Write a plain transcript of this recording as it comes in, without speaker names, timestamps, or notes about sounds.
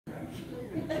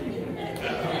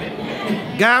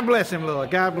God bless him, Lord.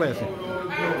 God bless him.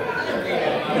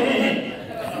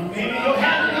 Maybe your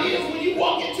habit is when you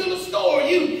walk into the store,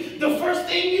 the first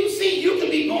thing you see, you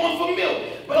could be going for milk.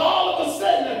 But all of a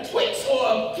sudden, a Twix or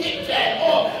a Kit Kat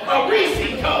or a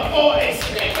Reese's cup or a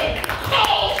Snicker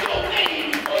calls your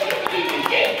name before you can even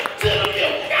get to the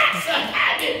milk. That's a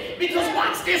habit. Because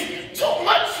watch this, too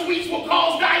much sweets will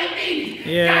cause diabetes.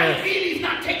 Yes. Diabetes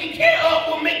not taken care of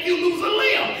will make you lose a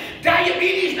limb.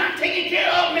 Diabetes not taken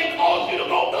care of may cause you to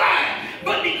go blind.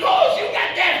 But because you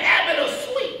got that habit of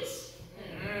sweets,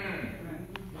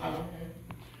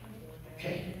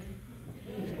 okay,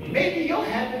 maybe your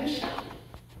habit is shopping.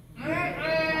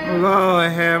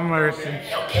 Lord have mercy.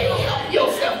 You can't help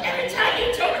yourself. Every time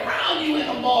you turn around, you in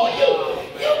the mall, you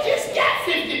just got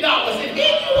 $50, and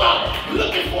then you are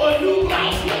looking for a new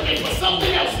blouse, looking for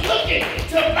something else, looking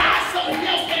to buy something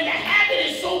else, and the habit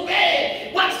is so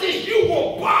bad. Watch this, you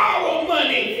will borrow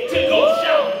money to go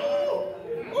shopping.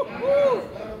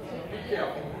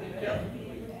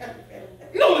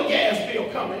 Know the gas bill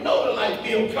coming, know the light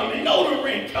bill coming, know the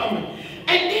rent coming,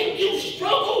 and then you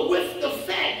struggle with the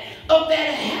fact of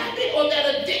that habit or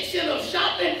that addiction of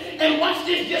shopping. And watch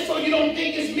this, just so you don't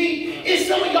think it's me, it's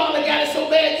some of y'all that got it so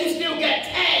bad you still got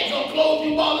tags on clothes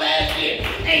you bought last year.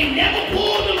 Ain't never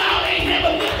pulled them out, ain't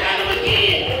never looked at them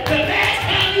again. The last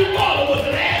time you bought them was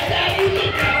the last time you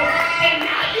looked at them, and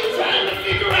now you're trying to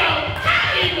figure out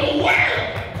how in the world.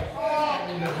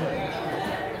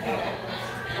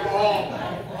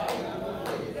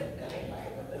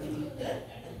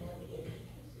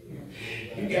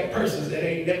 You got purses that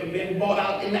ain't never been bought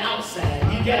out in the outside.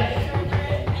 You got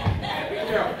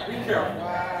be careful.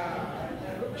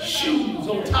 Shoes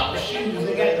on top of shoes.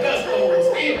 They got dust on them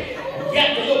still. You got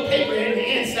the little paper in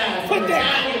the inside. Put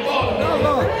that. You bought them. No,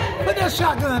 Lord. Put that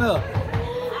shotgun up.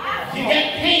 You got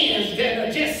pants that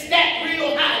are just stacked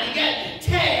real high. You got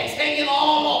tags hanging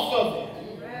all off of them.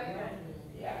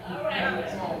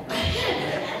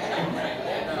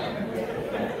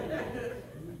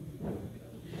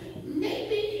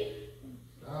 Maybe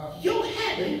your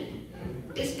habit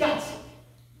is gossip.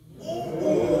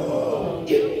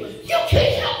 You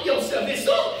can't help yourself. As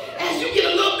soon as you get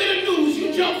a little bit of news,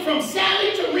 you jump from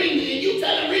Sally to Rini, and you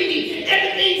telling Rini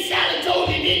everything Sally told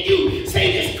you, and then you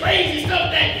say this crazy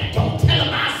stuff that don't tell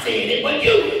them I said it, but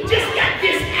you just got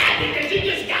this habit that you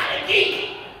just gotta keep.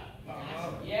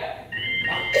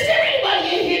 Is there anybody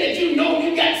in here that you know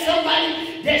you got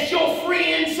somebody that's your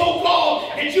friend,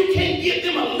 so-called, that you can't give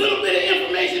them a little bit of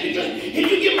information because if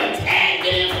you give them a tag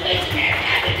bit of information, that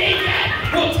habit they got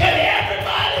will tell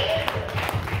everybody?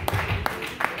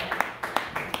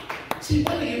 See,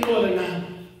 whether you know it or not,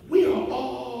 we are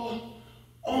all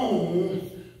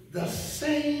on the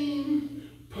same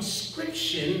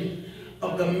prescription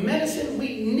of the medicine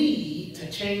we need to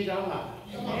change our lives.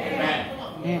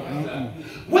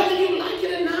 Whether you like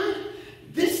it or not,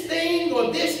 this thing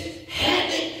or this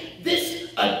habit,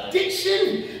 this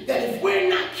addiction, that if we're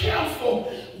not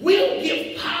careful, we'll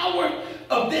give power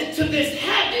of this to this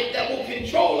habit that will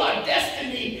control our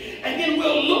destiny, and then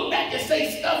we'll look back and say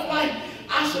stuff like,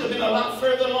 I should have been a lot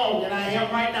further along than I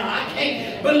am right now. I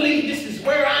can't believe this is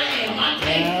where I am. I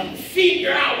can't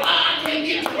figure out why I can't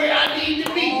get to where I need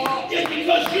to be. It's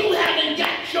because you haven't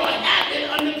got your habit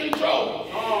under control.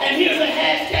 And here's a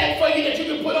hashtag for you that you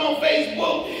can put on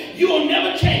Facebook. You'll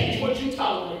never change what you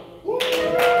tolerate.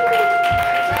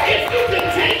 If you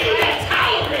continue to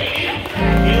tolerate it,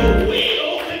 you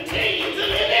will continue to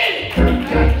live in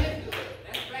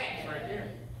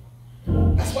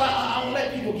it. That's why I don't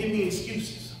let people give me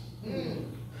excuses.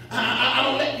 I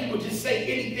don't let people just say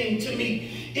anything to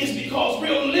me. It's because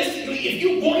realistically, if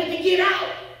you wanted to get out,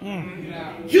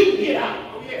 you get out.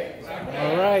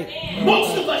 All right.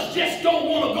 Most of us just don't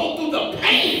want to go through the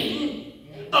pain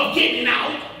of getting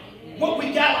out what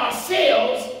we got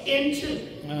ourselves into.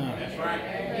 That's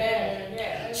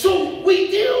right. So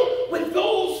we deal with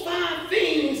those 5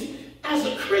 things as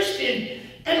a Christian,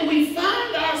 and we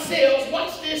find ourselves,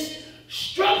 watch this,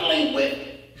 struggling with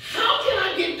how can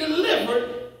I get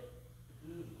delivered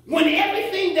when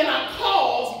everything that I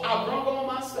caused, I brought on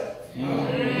myself.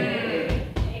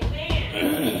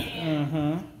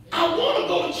 I want to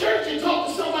go to church and talk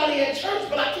to somebody at church,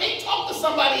 but I can't talk to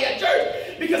somebody at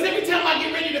church because every time I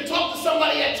get ready to talk to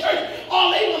somebody at church,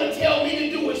 all they want to tell me to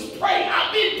do is pray.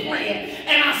 I've been praying,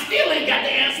 and I still ain't got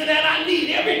the answer that I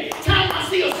need. Every time I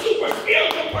see a super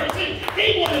spiritual person,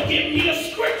 they want to give me a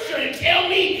scripture and tell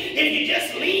me if you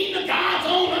just lean to God's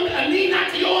own, lean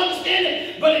not to your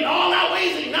understanding, but in all our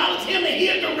ways acknowledge Him and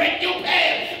He'll direct your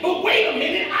path. But wait a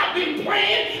minute, I've been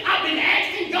praying, I've been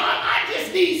asking God, I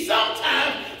just need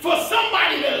sometimes for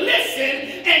somebody to listen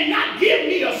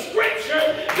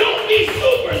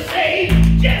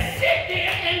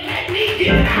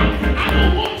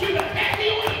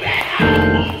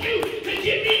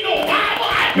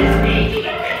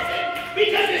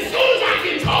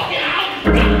talk it out,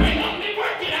 God may help me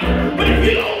work it out. But if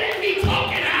you don't let me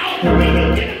talk it out, and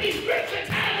you're giving me scripture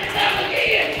time and time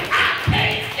again, I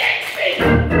can't fix it.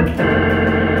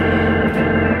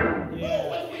 Yeah.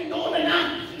 Whether we know it or not,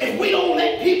 if we don't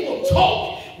let people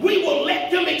talk, we will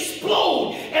let them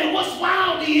explode. And what's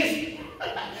wild is,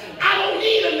 I don't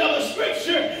need another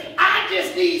scripture. I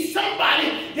just need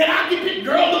somebody that I can pick.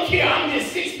 Girl, look here, I'm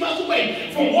just 6 months away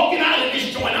from walking out of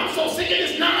this joint. I'm so sick of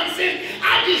this nonsense.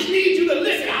 I just need you to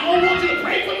listen. I don't want you to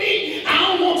pray for me. I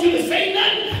don't want you to say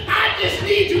nothing. I just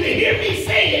need you to hear me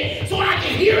say it so I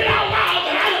can hear it out loud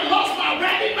that I done lost my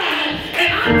rabbit mind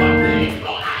and I'm about to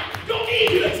explode. I don't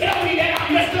need you to tell me that I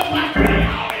messed up my credit.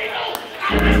 I already know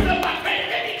I messed up my credit.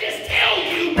 Let me just tell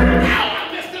you how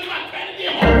I messed up my credit.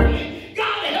 And hopefully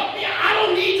God will help me out. I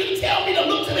don't need you to tell me to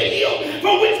look to the hill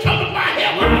from which cometh my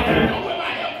help. I don't know where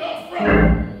my help comes from.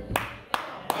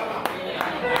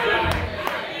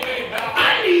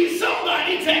 I need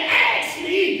somebody to ask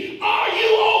me, are you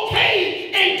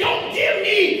okay? And don't give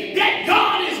me that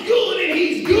God is good and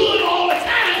he's good all the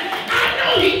time. I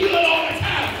know he's good all the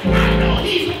time. I know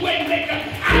he's a way maker.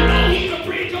 I know he's a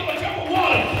bridge over troubled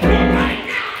water. But right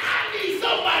now, I need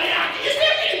somebody out there. Is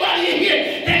there anybody in here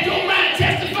that don't mind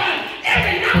testifying?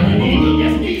 Every now and then, you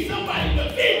just need somebody to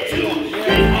vent to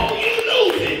before you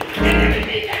lose it. And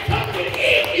everything that comes with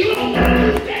it, you don't want to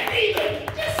lose that either.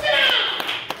 Just sit down.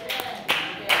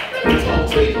 Let me talk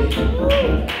to you.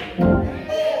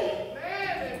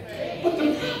 But the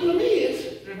problem is,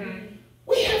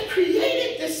 we have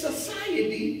created this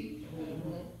society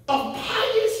of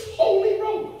pious holy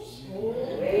rollers.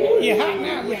 You're hot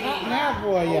now. You're hot now,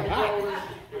 boy. You're hot.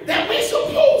 That we're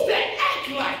supposed to act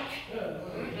like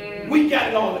we got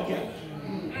it all together.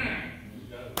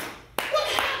 What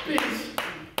happens?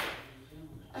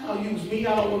 I'll use me,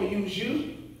 I don't want to use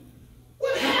you.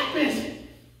 What happens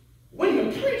when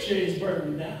the preacher is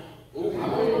burdened down?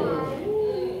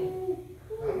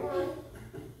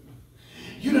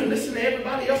 You done listen to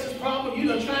everybody else's problem. You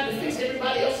done tried to fix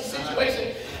everybody else's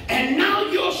situation. And now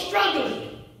you're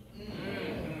struggling.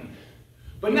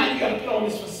 But now you got to put on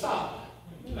this facade.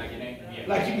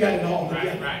 Like you got it all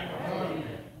together. Right.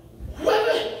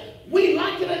 Whether we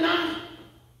like it or not,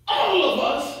 all of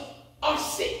us are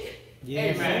sick.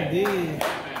 Yes, indeed.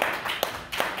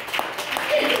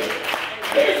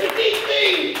 Here's the deep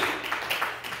thing.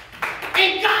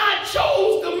 And God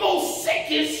chose the most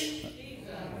sickest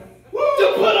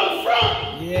to put up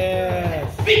front.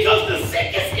 Yes. Because the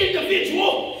sickest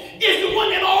individual is the one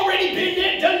that already been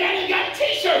there, done that, and got a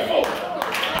t-shirt for. I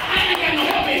ain't got no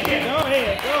help in here. Go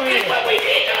ahead. And what we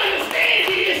need to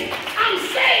understand is, I'm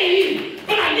saved,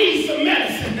 but I need some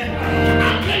medicine.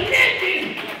 I'm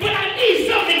connected, but I need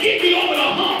something to get me over the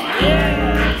hump.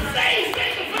 I'm saved,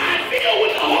 sanctified, filled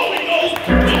with the Holy Ghost,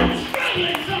 but I'm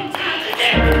struggling sometimes. Is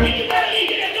there anybody in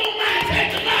here that don't mind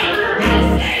testifying?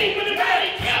 I'm saved, but if I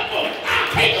ain't careful, I'll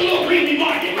take a little breathing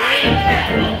market. If I ain't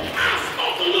careful, I'll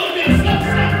smoke a little bit of stuff.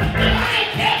 If I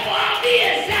ain't careful, I'll be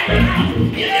at Saturday house.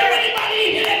 Is there anybody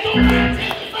in here that don't mind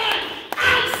testifying?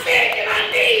 I'm sick and I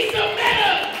need some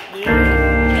better.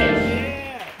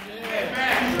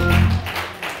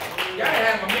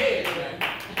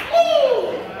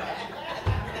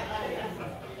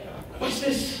 What's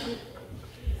this?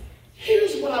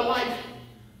 Here's what I like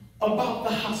about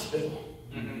the hospital.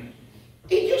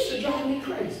 It used to drive me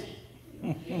crazy.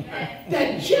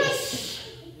 That just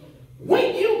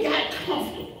when you got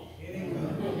comfortable,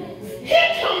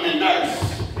 here come the nurse.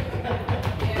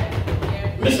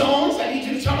 Mr. Owens, I need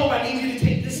you to turn over. I need you to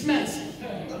take this medicine.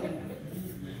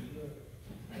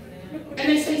 And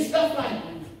they say stuff like,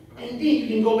 and then you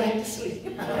can go back to sleep.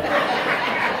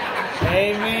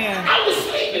 Amen. I was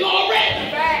sleeping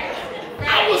already.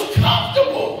 I was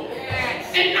comfortable.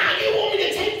 And now you want me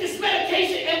to take this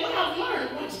medication. And what I've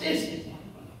learned, watch this,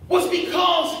 was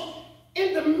because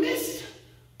in the midst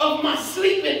of my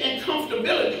sleeping and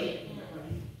comfortability,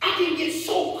 I can get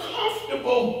so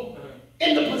comfortable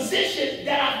in the position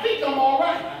that I think I'm all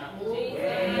right.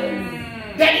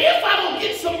 That if I don't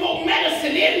get some more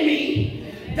medicine in me,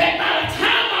 that by the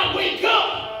time I wake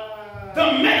up,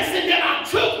 the medicine that I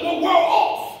took will wear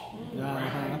off.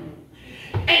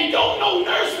 And don't no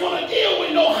nurse want to deal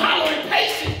with no hollering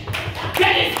patient.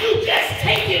 That if you just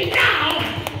take it now,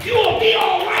 you will be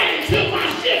all right until my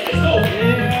shift is over.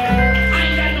 I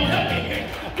ain't got no help in here.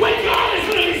 What God is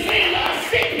really saying to us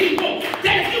sick people,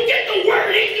 that if you get the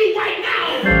word in you right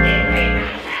now, it may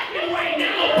not happen right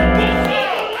now, but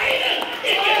sooner or later,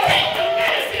 if you take the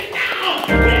medicine now,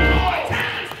 when hard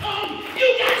times come, you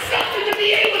got something to be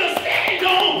able to stand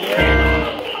on. And all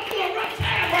I'm going through a rough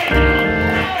time right now.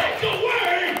 I got your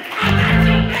word. I got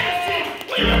your medicine.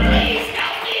 Will you please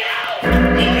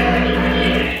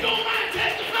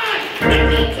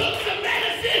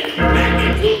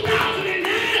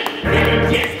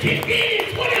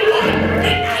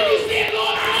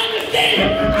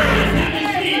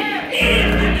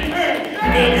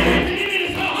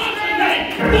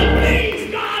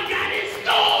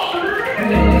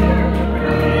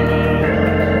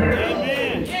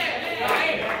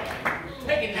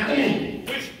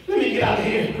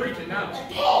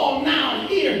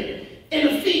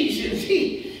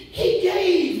he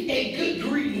gave a good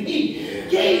greeting. He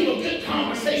gave a good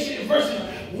conversation in verses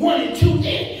 1 and 2.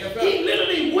 Then he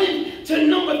literally went to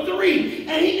number 3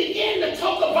 and he began to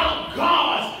talk about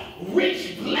God's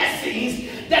rich blessings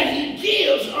that he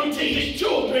gives unto his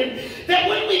children. That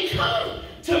when we come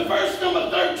to verse number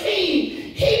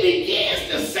 13, he begins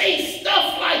to say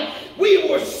stuff like we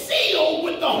were sealed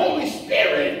with the Holy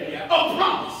Spirit of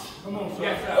promise. Come on, sir.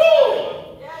 Yes, woo!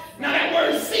 Now that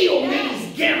word seal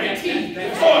means guarantee,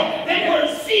 or that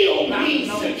word seal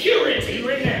means security,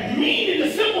 meaning the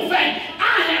simple fact,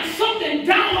 I have something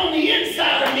down on the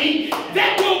inside of me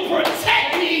that will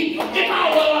protect me if I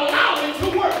will allow it to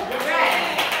work.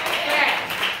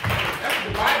 That's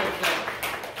the Bible says.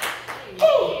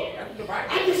 That's the Bible.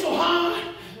 I get so hard,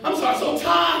 so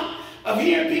tired of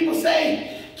hearing people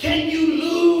say, can you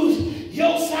lose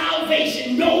your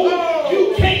salvation? No,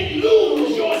 you can't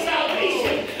lose your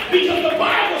salvation. Because the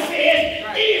Bible says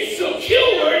it is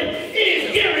secured, it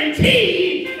is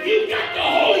guaranteed. You got the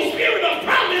Holy Spirit of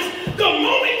promise. The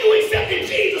moment you accepted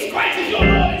Jesus Christ as your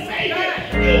Lord and Savior,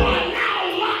 you are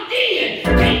now locked in.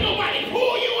 Can't nobody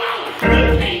pull you out.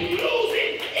 You can't lose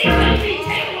it. It can't be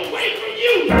taken away from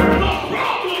you. The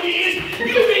problem is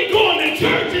you've been going to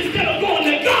church instead of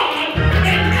going to God.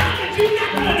 And now that you're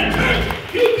not going to church,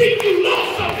 you think you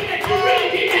lost something that you really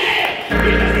didn't have.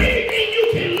 Because anything you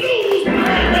can lose,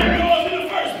 yours in the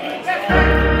first place. That's right.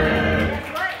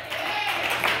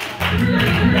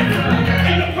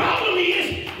 And the problem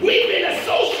is, we've been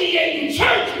associating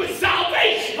church with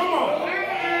salvation. Come on.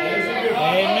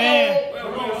 Amen.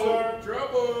 Come on, sir.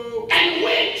 Trouble. And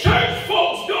when church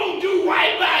folks don't do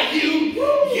right by you,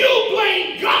 you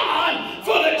blame God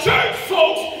for the church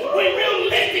folks, when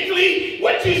realistically,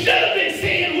 what you should have been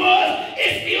saying was,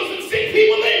 it's still some sick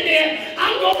people in there.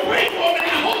 I'm going to pray for them and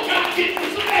I hope God gets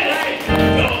them some medicine.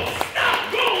 Don't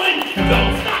stop going.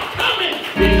 Don't stop coming.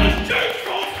 Because church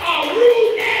folks are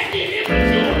rude, nasty, and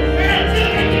immature until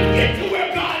they can get to where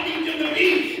God needs them to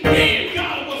be. Then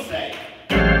God will say,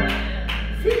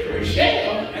 victory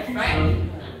shall That's right.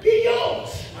 be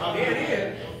yours. Oh, there it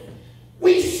is.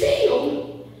 We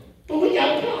sealed, but we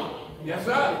got a problem. Yes,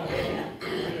 sir.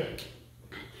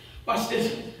 Watch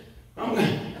this. I'm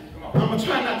gonna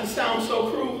try not to sound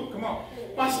so cruel. Come on.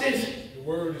 Watch this. The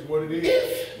word is what it is.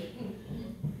 If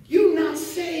you're not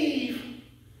saved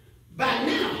by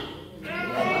now,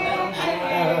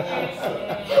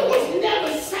 you was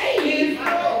never saved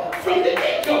from the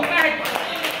get-go. Okay.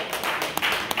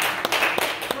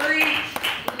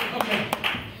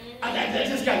 I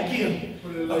just got to give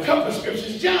a couple of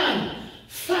scriptures. John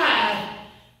 5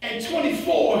 and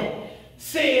 24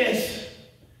 says,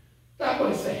 what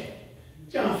did it say?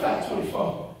 John 5,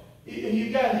 24.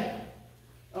 You got it?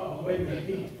 Oh, wait a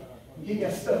minute. He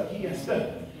got stuck. He got stuck.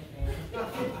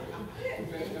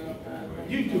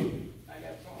 You do.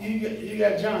 You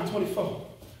got John 24.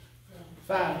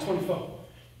 5 and 24.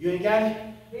 You ain't got it?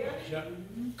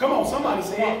 Come on, somebody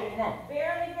say it. Come on.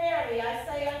 Verily, verily, I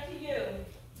say unto you,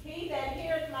 he that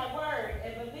heareth my word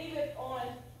and believeth on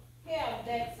him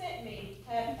that sent me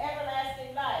hath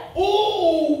everlasting life.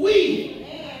 Ooh, we.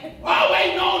 Oh,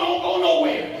 wait, no, don't go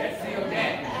nowhere. Let's seal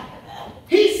that.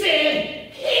 He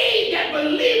said, he that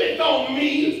believeth on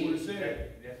me. That's what it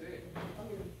said. That's it.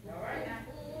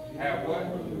 Have what?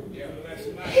 Yeah.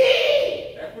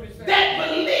 He That's what he said. that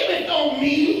believeth on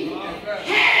me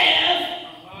have.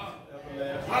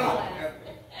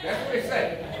 That's what he said.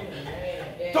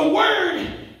 The word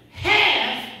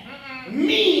have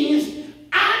means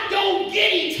I don't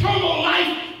get eternal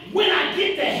life when I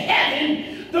get to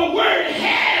heaven. The word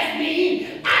have means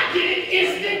I get it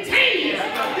instantaneous.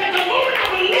 That the moment I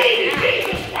believe in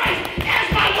Jesus Christ as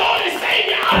my Lord and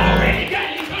Savior, I've already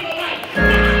got eternal life. Now, I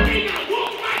may not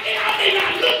walk like it, I may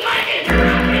not look like it, I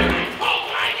may not talk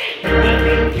like it, but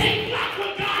you can't block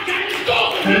what God got in store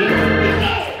for me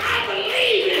because I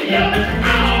believe in Him. I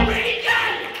already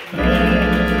got it.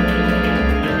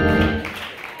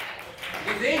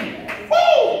 It's in you.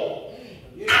 Woo!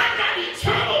 I got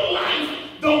eternal life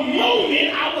the moment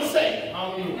I was saved.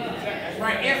 That's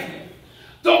right. Yes.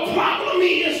 The problem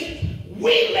is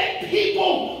we let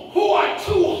people who are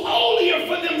too holier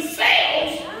for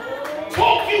themselves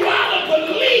talk you out of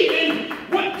believing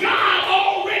what God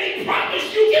already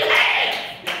promised you can have.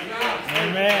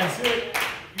 Amen.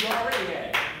 You already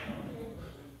had.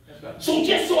 So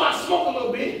just so I smoke a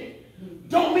little bit,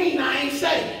 don't mean I ain't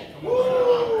saved.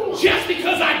 Just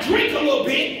because I drink a little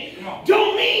bit,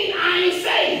 don't mean I ain't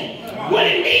saved. What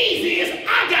it means is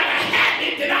I got a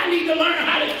habit that I need to learn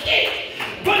how to kick.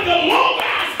 But the longer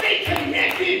I stay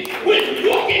connected with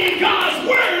walking in God's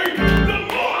word, the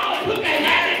more I'll put that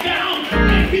habit down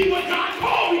and be what God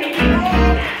called me to be.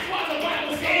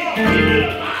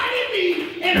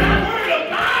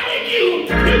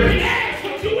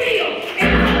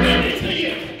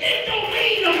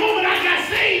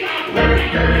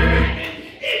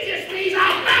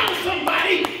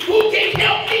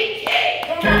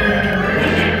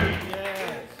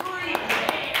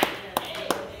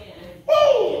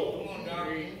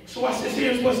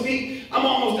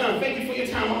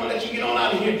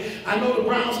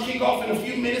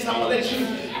 I'm going to let you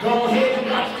go ahead and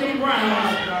watch them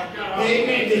Browns.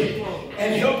 Amen.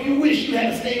 And help you wish you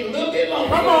had stayed a little bit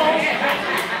longer. Come on.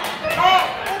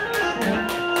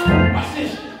 Watch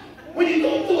this. When you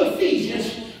go through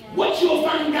Ephesians, what you'll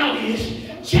find out is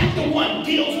chapter 1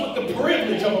 deals with the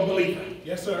privilege of a believer.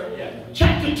 Yes, sir. Yeah.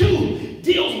 Chapter 2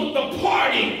 deals with the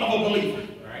pardon of a believer.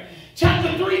 Right.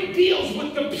 Chapter 3 deals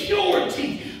with the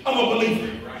purity of a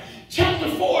believer. Right. Chapter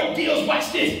 4 deals,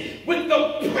 watch this, with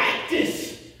the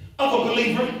practice of a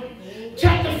believer.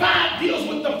 Chapter 5 deals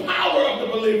with the power of the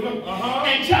believer.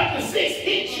 And chapter 6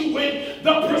 hits you with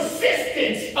the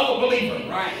persistence of a believer.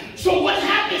 Right. So what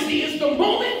happens is the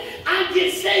moment I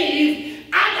get saved,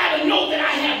 I got to know that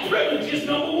I have privileges,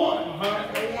 number one.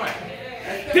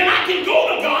 Then I can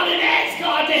go to God and ask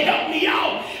God to help me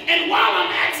out. And while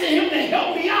I'm asking him to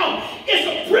help me out, it's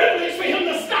a privilege for him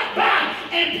to stop by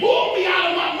and pull me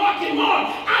out of my muck and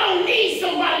mar. I don't need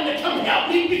somebody to come help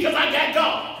me because I got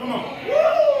God. Come on.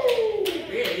 Woo!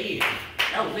 There it is.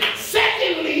 That was it.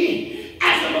 Secondly,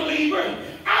 as a believer,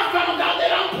 I found out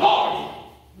that I'm pardoned.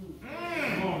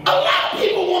 A lot of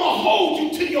people want to hold you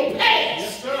to your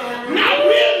past. Yes, not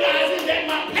realizing that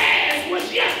my past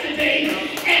was yesterday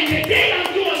and today I'm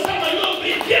doing something a little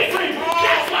bit different.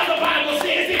 That's why the Bible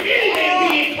says if any man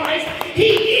be in Christ,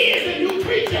 he is a new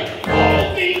creature.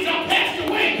 All things are passed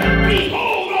away.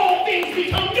 Behold, all things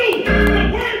become new.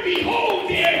 The word behold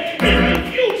there is in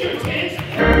future tense,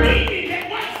 meaning that,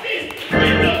 watch this,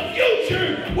 in the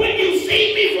future, when you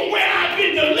see me from where I've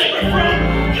been delivered from,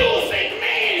 you'll say,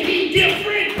 man, he different.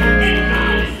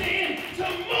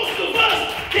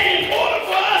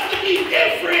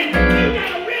 Different. You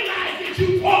gotta realize that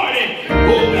you pardoned.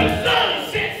 Who the Son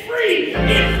set free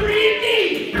is free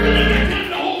indeed. You ain't got time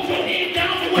to hold your head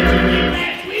down for what you did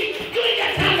last week. You ain't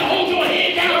got time to hold your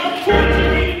head down for what you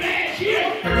did last year.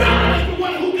 God is the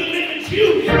one who delivered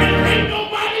you, and ain't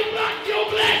nobody block your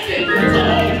blessing. So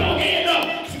hold your head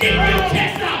up, stick your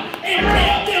chest out, and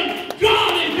tell them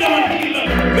God is your healer.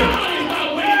 God is my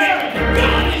way maker.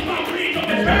 God is my bridge on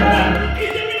the trail.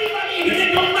 Is there anybody here that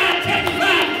don't mind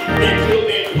testifying that you've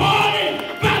been pardoned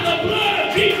by the blood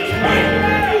of Jesus Christ?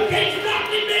 You can't stop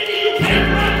me, baby. You can't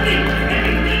block me. And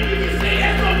if then you can say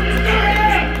that's no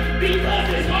discouragement because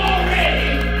it's already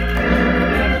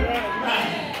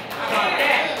right. How about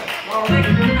that?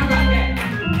 Already. How about that?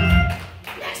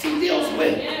 Next, he deals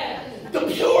with the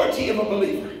purity of a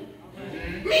believer.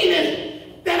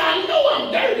 Meaning that I know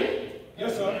I'm dirty.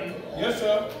 Yes, sir. Yes,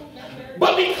 sir.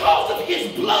 But because of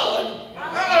his blood,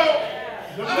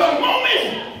 the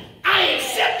moment I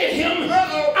accepted him,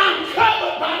 I'm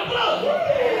covered by the blood.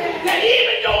 That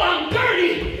even though I'm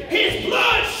dirty, his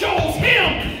blood shows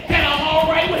him that I'm all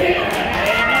right with him.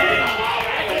 I'm all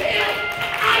right with him.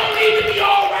 I don't need to be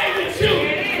all right with you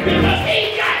because he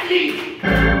got me.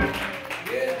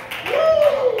 Yeah.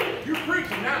 You're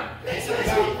preaching now. Let's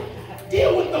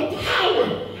deal with the power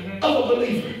of a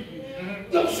believer.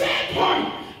 The sad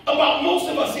part about most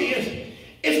of us is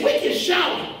we can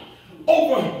shout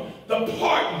over the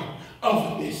pardon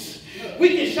of this. We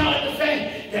can shout at the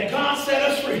fact that God set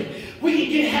us free. We can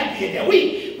get happy at that.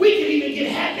 We can even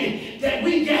get happy that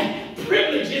we got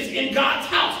privileges in God's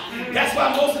house. That's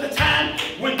why most of the time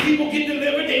when people get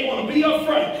delivered, they want to be up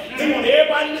front. They want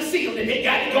everybody to see them that they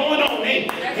got it going on. They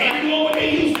ain't doing what they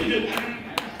used to do.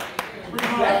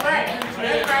 That's right.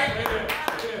 That's right.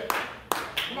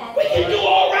 We can do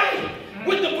all right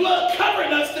with the blood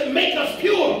covering us to make us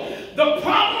pure. The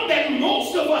problem that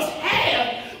most of us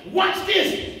have, watch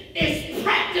this, is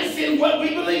practicing what we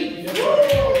believe. You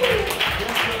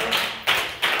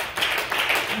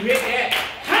hit that.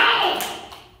 How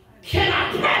can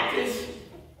I practice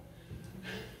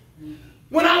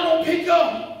when I won't pick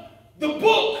up the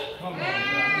book?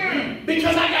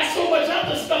 Because I got so much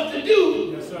other stuff to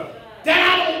do that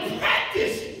I don't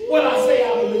practice what I say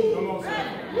I believe. Come on,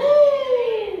 sir.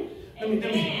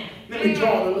 Let me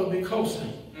draw it a little bit closer.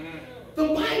 The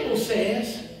Bible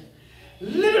says,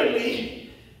 literally,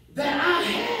 that I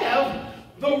have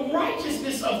the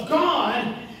righteousness of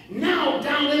God now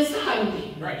down inside of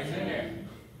me. Right, it's in there.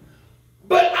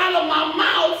 But out of my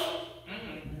mouth,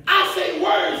 I say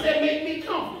words that make me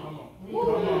comfortable.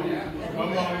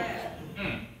 Come on.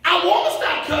 I want to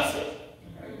stop cussing.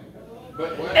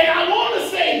 And I want to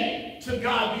say, to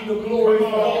God be the glory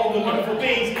for all the wonderful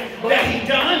things that he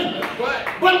done.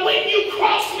 But when you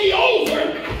cross me over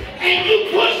and you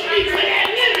push me to that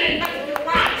limit,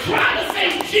 I try to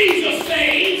say Jesus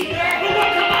saves, but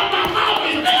what come out my mouth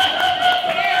is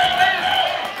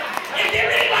Is there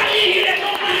anybody in here that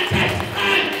don't mind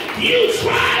testifying? You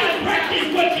try to practice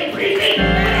what you're preaching,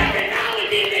 but every now and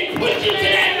then they push you to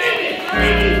that limit,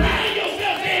 and you find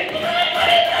yourself saying,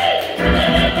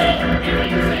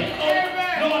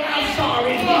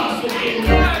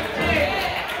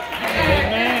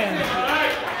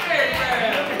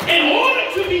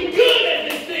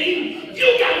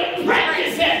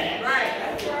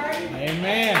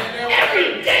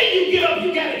 Every day you get up,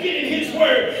 you got to get in his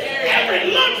word.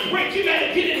 Every lunch break, you got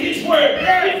to get in his word.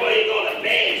 Before you go to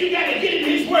bed, you got to get in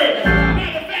his word.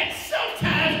 Matter of fact,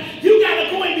 sometimes you got to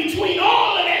go in between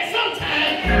all of that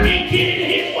sometimes and get in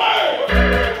his word.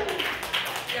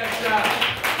 Yes, sir.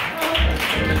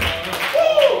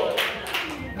 Woo!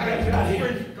 I got to get out of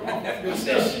here. Come on, that's good Watch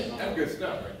stuff. this. That's good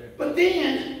stuff right there. But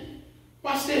then,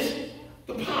 watch this,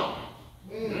 the power.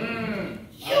 You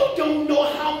don't know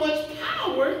how much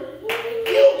power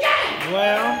you got.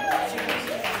 Well,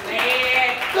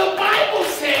 The Bible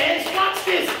says, watch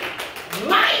this,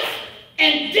 life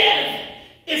and death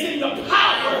is in the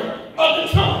power of the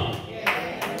tongue.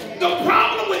 The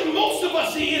problem with most of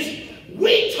us is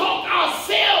we talk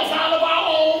ourselves out of our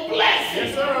own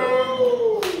blessings.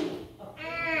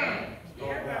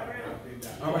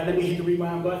 All right, let me hit the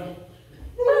rewind button.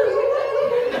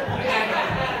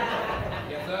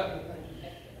 Yes, sir.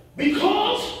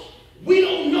 Because we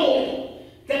don't know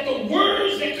that the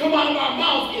words that come out of our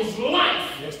mouth is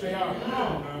life. yes, they are.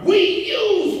 We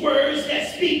use words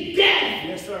that speak death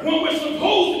Yes, sir. when we're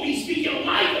supposed to be speaking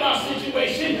life in our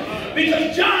situation.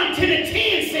 Because John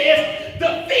 10:10 says,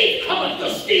 the thief cometh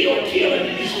to steal, kill,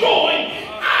 and destroy.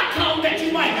 I come that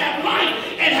you might have life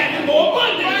and have it more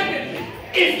abundantly.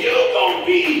 If you're going to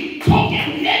be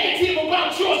talking negative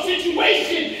about your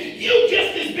situation, you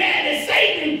just as bad as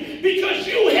Satan, because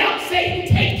you helped Satan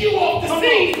take you off the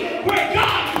scene where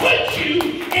God put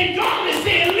you, and God is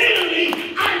saying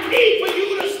literally, I need for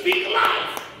you to speak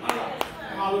life.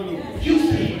 Hallelujah.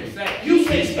 You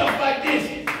say stuff like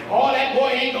this. Oh, that boy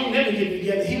ain't gonna never get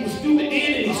together. He was stupid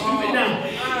then and he's stupid now.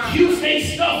 You say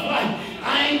stuff like,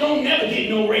 I ain't gonna never get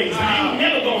no raise. I ain't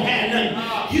never gonna have nothing.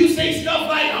 You say stuff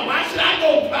like, oh, why should I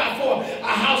go apply for a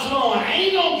house loan? I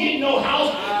ain't gonna get no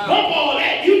house. Bump all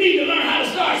that. You need to learn how to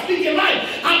start speaking life.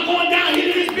 I'm going down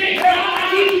here to this big God.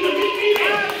 I need you to meet me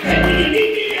there. And when you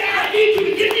meet me there, I need you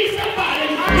to give me somebody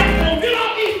that's gonna fill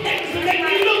out these papers and make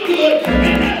me look good.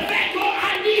 And matter of fact, Lord,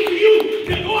 I need for you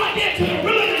to go out there to the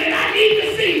realtor that I need to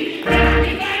see. And I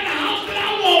can find the house that I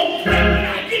want. And when I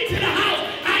get to the house,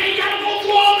 I ain't gotta go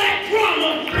through all that drama.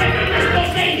 And they're just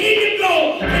gonna say, here you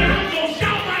go. And I'm gonna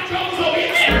shout my troubles over here.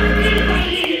 Anybody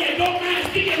in here that don't mind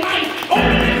speaking life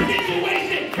over this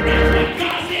situation, that's what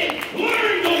God said.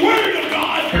 Learn the word of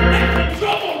God. And when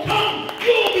trouble comes,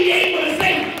 you'll be able to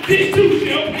say, this too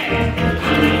shall pass.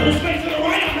 I'm not gonna sway to the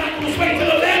right. I'm not gonna sway to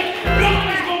the left. God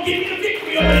is gonna give me the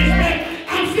victory over this left.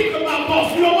 I'm sick of my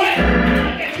boss. You know what?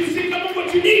 If you sick of him, what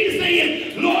you need to say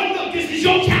is, Lord, look, this is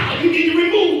your child. You need to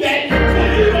remove that so you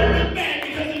don't look bad.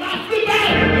 Because if I flip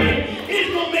out again, it's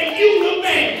gonna make you look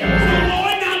bad. So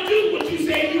Lord, now do what you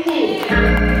said you would.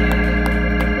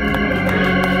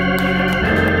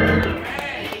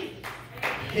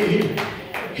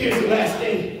 Here's the last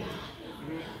thing.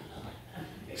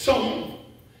 So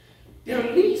there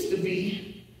needs to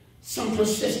be some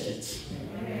persistence.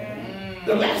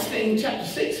 The last thing in chapter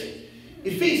 6,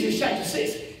 Ephesians chapter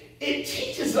 6, it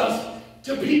teaches us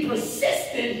to be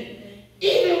persistent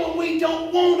even when we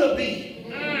don't want to be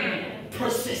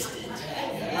persistent.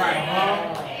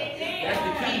 Right. That's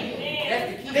the key.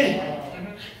 That's the key.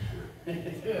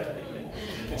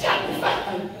 Chapter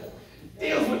 5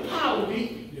 deals with power,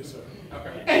 B. Yes, sir.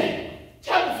 Okay. And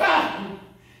chapter 5,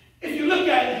 if you look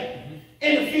at it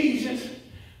in Ephesians,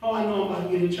 oh, I know I'm about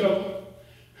to get in trouble.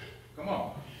 Come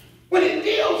on. When it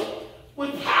deals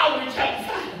with power in chapter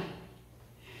 5,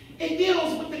 it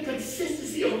deals with the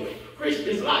consistency of a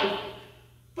Christian's life,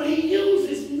 but he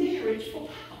uses marriage for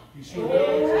power. He sure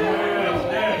does.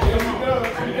 Yes, he does.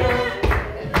 He does.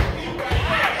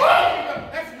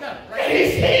 That's enough, right? And he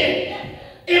said,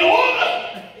 in order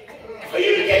for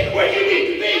you to get where you need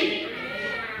to be,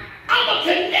 I'm going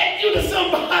to connect you to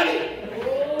somebody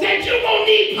that you're going to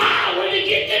need power to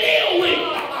get to deal with.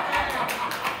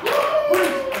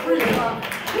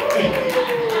 Hey,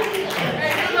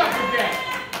 good luck with that.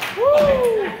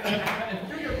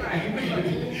 Do your thing.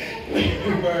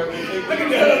 Look at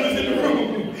the others in the room.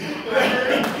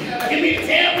 You mean to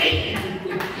tell me?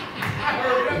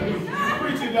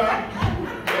 Preaching, Doc.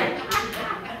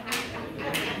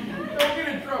 Don't get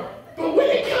in trouble. But when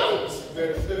it comes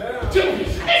Better sit down. to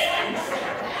resistance,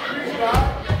 Preach, Doc.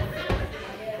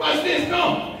 watch this, no.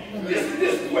 This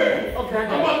is where Okay,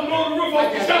 I'm about to blow the roof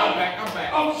off the shop. I'm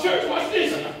back. Of the church, watch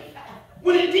this.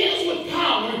 When it deals with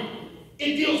power,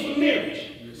 it deals with marriage.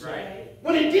 Right.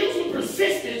 When it deals with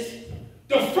persistence,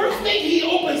 the first thing he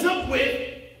opens up with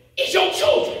is your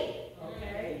children.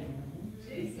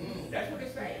 That's what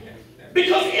it's saying.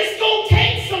 Because it's going to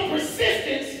take some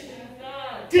persistence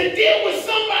to deal with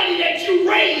somebody that you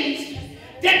raised,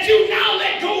 that you now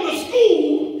let go to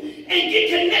school and get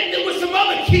connected with some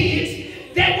other kids,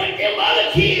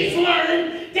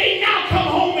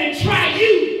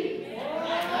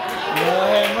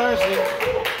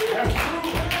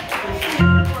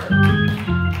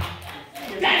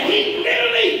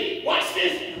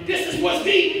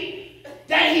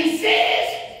 that he says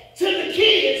to the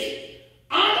kids,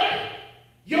 honor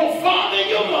your father and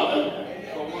your mother.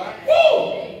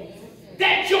 Woo!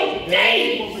 That your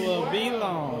days will be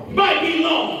long. might be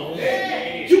long.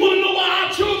 You want to know why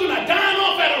our children are dying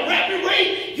off at a rapid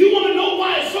rate? You want to know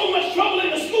why there's so much trouble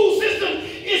in the school system?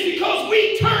 It's because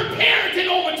we turn parenting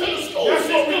over to the school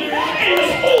system, and the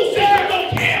school system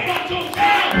don't care about your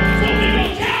child. So when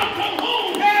your child come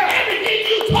home, everything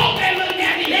you taught that little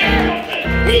daddy here,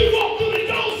 he walked through the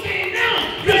door saying, now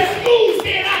the school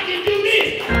said I can do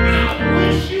this. I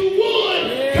wish you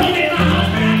would come in my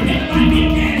house and I can buy me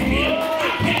a gas bill.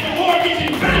 I pay the mortgage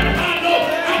and drive the car low.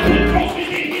 I put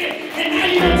groceries in here, and now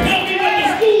you don't tell me what the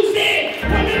school said.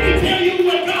 Well, let me tell you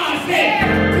what God said.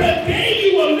 Today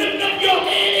you will lift up your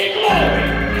head in glory.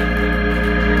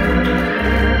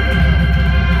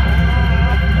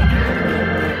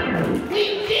 We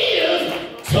give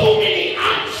too many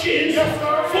options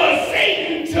for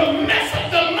Satan to mess up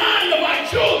the mind of our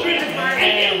children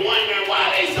and then wonder why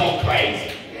they so crazy.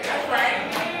 That's right.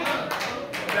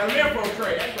 The lympho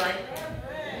trait. That's right.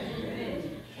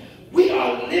 We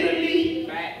are literally,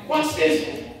 watch this,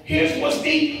 here's what's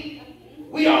deep.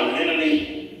 We are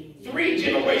literally 3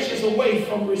 generations away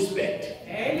from respect.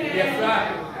 Amen. Yes,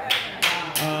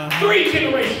 sir. 3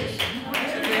 generations.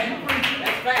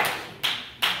 That's fact.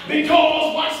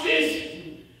 Because, watch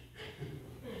this,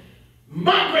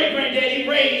 my great-granddaddy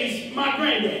raised my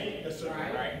granddaddy. Yes, sir.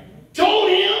 Right. Told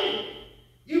him,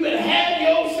 you better have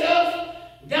yourself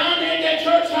down there at that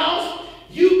church house.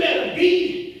 You better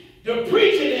be the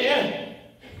preacher there.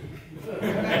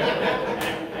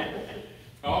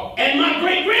 And my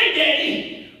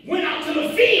great-granddaddy went out to the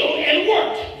field and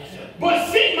worked, but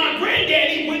sent my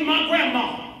granddaddy with my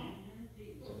grandma.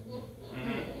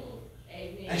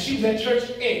 And she was at church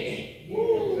every day.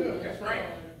 That's right.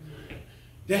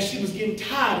 That she was getting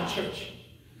tired of church.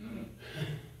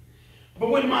 But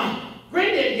when my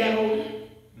granddaddy got older,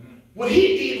 what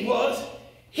he did was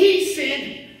he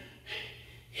sent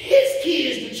his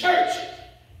kids to church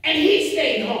and he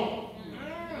stayed home.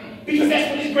 Because that's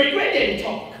what his great-granddaddy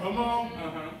taught. Come on.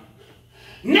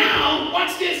 Now,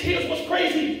 watch this. Here's what's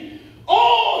crazy.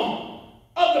 All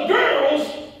of the girls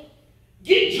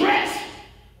get dressed,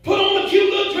 put on the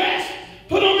cute little dress,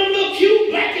 put on them little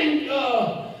cute black and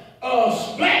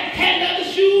black patent leather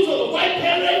shoes or the white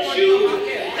patent leather shoes,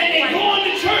 and they go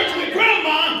into church with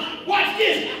grandma. Watch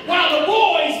this, while the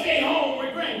boys stay home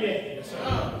with granddaddy. Yes,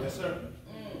 sir. Yes, sir.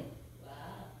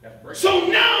 So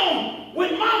now,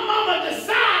 when my mama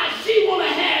decides she want to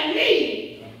have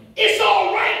me, it's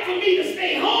all right for me to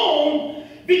stay home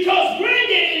because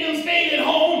granddaddy and them stayed at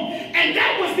home, and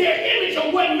that was their image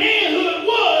of what manhood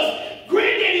was.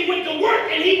 Granddaddy went to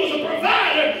work and he was a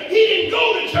provider. He didn't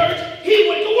go to church, he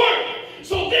went to work.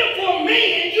 So therefore,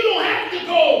 man, you don't have to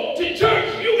go to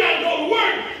church, you got to go to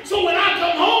work. So when I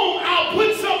come home, I'll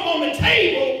put something on the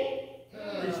table.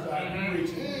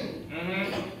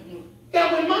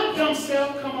 That when my dumb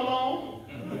self come along,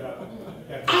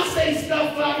 I say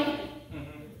stuff like,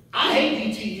 I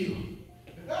hate DTU.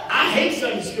 I hate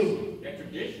Sunday school.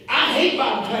 I hate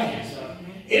Bible class.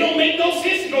 It don't make no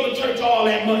sense to go to church all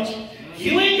that much.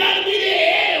 You ain't got to be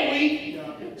there every week.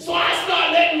 So I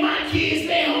start letting my kids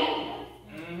stay home.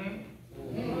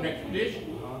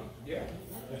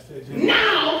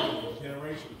 Now,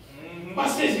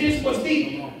 watch this, here's what's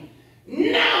deep.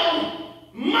 Now,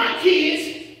 my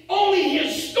kids only hear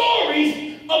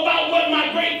stories about what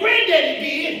my great-granddaddy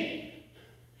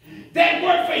did that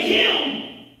worked for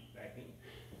him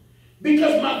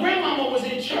because my grandmama was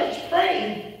in church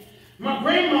praying. My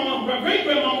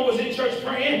great-grandmama was in church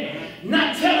praying,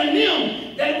 not telling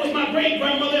them that it was my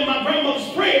great-grandmother and my grandmother's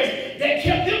prayers that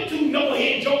kept them 2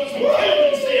 knucklehead jokers from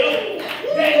killing themselves.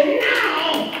 That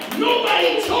now,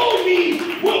 nobody told me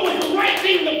what was the right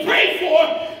thing to pray for.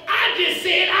 I just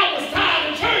said I was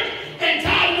tired of church and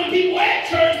tired of the people at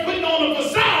church putting on a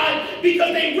facade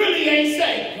because they really ain't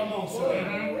saved. Come on, sir.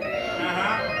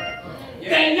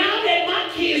 That now that my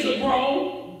kids are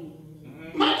grown,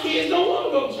 my kids don't want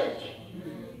to go to church.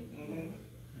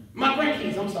 My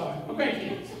grandkids, I'm sorry, my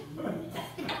grandkids.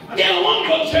 They don't want to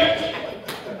go to church.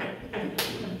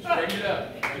 Straighten it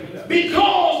up.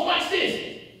 Because, watch this,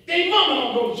 their mama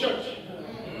don't go to church.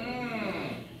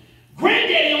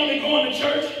 Granddaddy only going to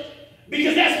church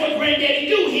because that's what granddaddy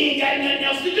do. He ain't got nothing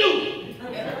else to do.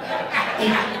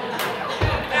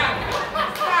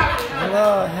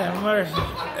 Lord have mercy.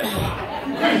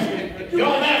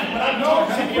 Y'all laughing, but I know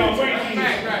some of y'all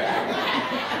grandkids.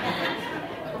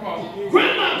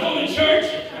 Grandma go to church.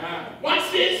 Watch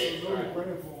this.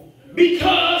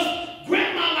 Because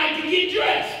grandma like to get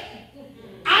dressed.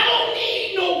 I don't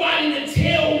need nobody to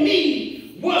tell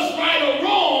me what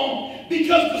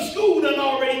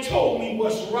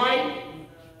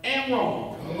and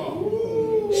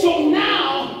wrong. So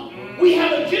now we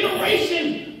have a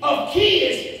generation of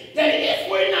kids that if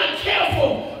we're not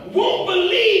careful, won't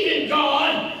believe in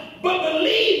God, but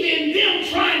believe in them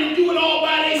trying to do it all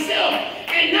by themselves.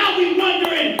 And now we're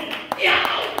wondering,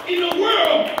 how in the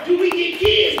world do we get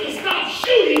kids to stop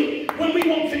shooting when we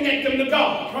won't connect them to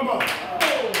God? Come on.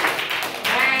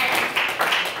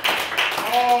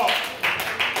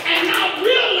 And now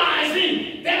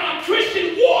realizing that our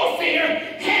Christian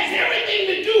warfare has everything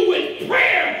to do with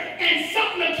prayer and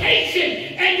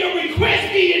supplication and your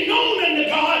request being known unto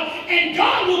God, and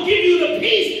God will give you the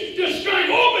peace to strike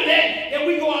over that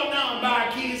we go out now and buy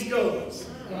our kids guns.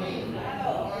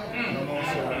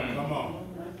 Come on.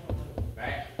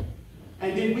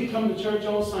 And then we come to church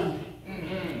on Sunday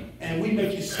and we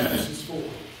make excuses for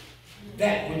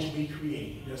that which we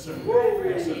created. Yes, sir.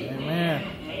 Yes, sir. Amen.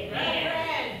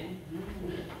 Amen.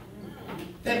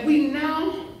 That we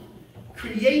now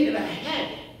created a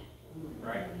habit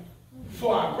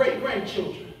for our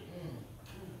great-grandchildren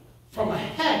from a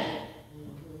habit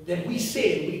that we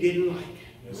said we didn't like.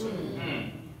 Yes, sir.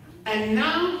 And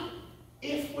now,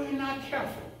 if we're not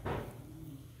careful,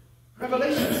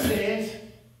 Revelation says,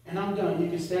 and I'm done, you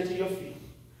can stand to your feet,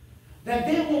 that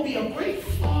there will be a great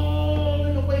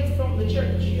falling away from the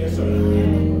church. Yes, sir.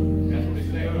 That's what it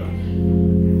says.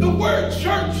 The word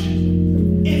church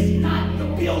is not the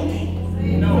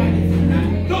building. No, it's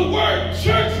not. The word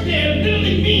church there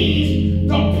literally means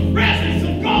the presence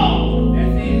of God.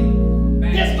 That's it.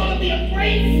 There's going to be a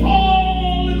great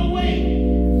falling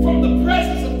away from the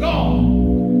presence of God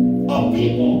of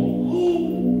people who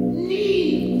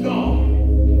need God.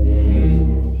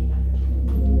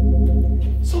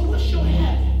 So what's your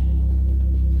habit?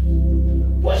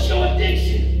 What's your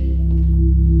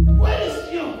addiction? What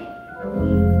is your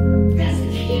that's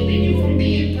keeping you from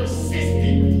being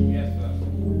persistent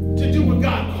to do what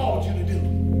God called you to do?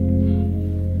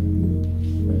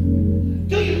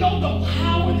 Do you know the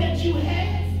power that you have?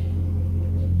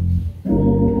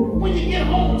 When you get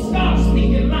home, start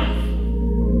speaking life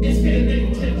instead of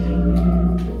negativity.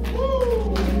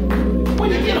 When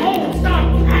you get home,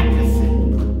 start practicing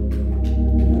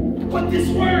what this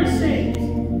word says.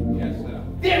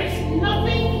 There's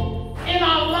nothing in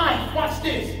our life, watch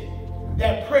this,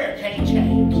 that prayer can't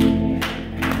change.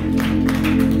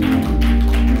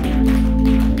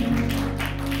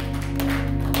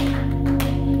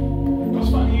 What's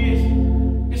funny is,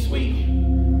 this week,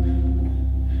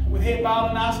 with head bowed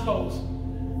and eyes closed,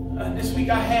 this week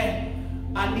I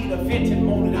need a venting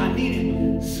moment. I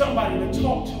needed somebody to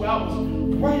talk to. I was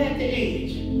right at the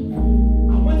edge.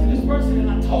 I went to this person and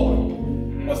I told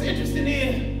him, what's interesting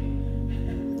is,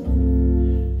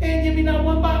 they ain't give me not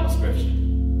one Bible scripture.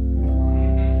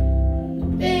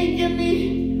 They ain't give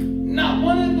me not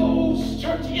one of those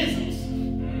church isms.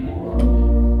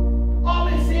 All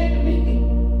they said to me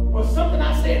was something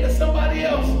I said to somebody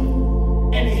else,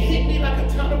 and it hit me like a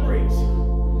ton of bricks.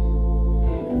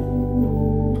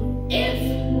 If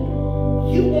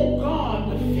you want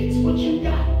God to fix what you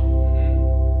got,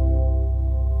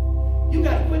 you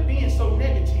got to quit being so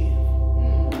negative.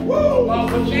 Woo!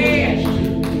 About what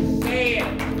you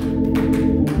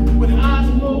with eyes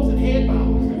closed and head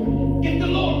bowed. If the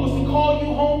Lord was to call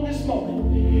you home this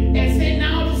morning and say,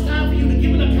 now it's time for you to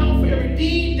give an account for every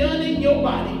deed done in your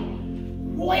body,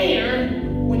 where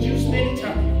would you spend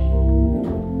eternity?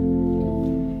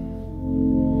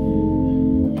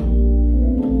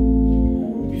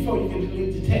 Before you can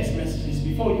delete the text messages,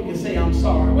 before you can say, I'm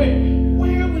sorry,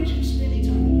 where would you spend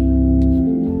eternity?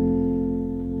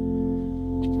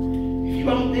 If you're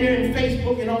out there in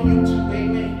Facebook and on YouTube,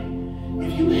 amen.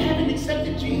 If you haven't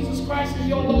accepted Jesus Christ as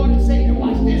your Lord and Savior,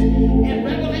 watch this. In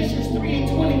Revelations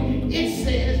 3:20, it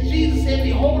says, Jesus said,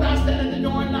 behold, I stand at the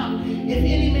door and knock. If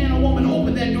any man or woman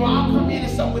open that door, I'll come in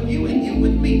and sup with you and you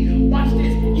with me. Watch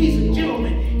this. He's a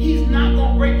gentleman. He's not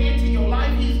going to break into your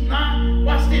life. He's not,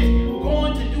 watch this,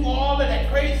 going to do all of that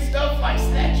crazy stuff like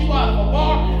snatch you out of a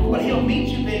bar, but he'll meet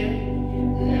you there.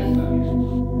 Yes, sir.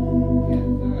 Yes,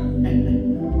 sir.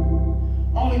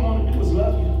 All he wanted to do was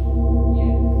love you.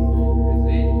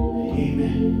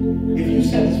 Amen. If you're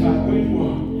satisfied where you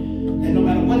are, then no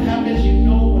matter what happens, you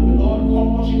know when the Lord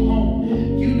calls you home,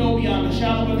 you know beyond a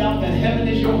shadow of a doubt that heaven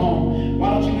is your home.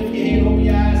 Why don't you lift your head, open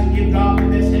your eyes, and give God the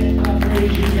best hand? I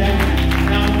praise you, man.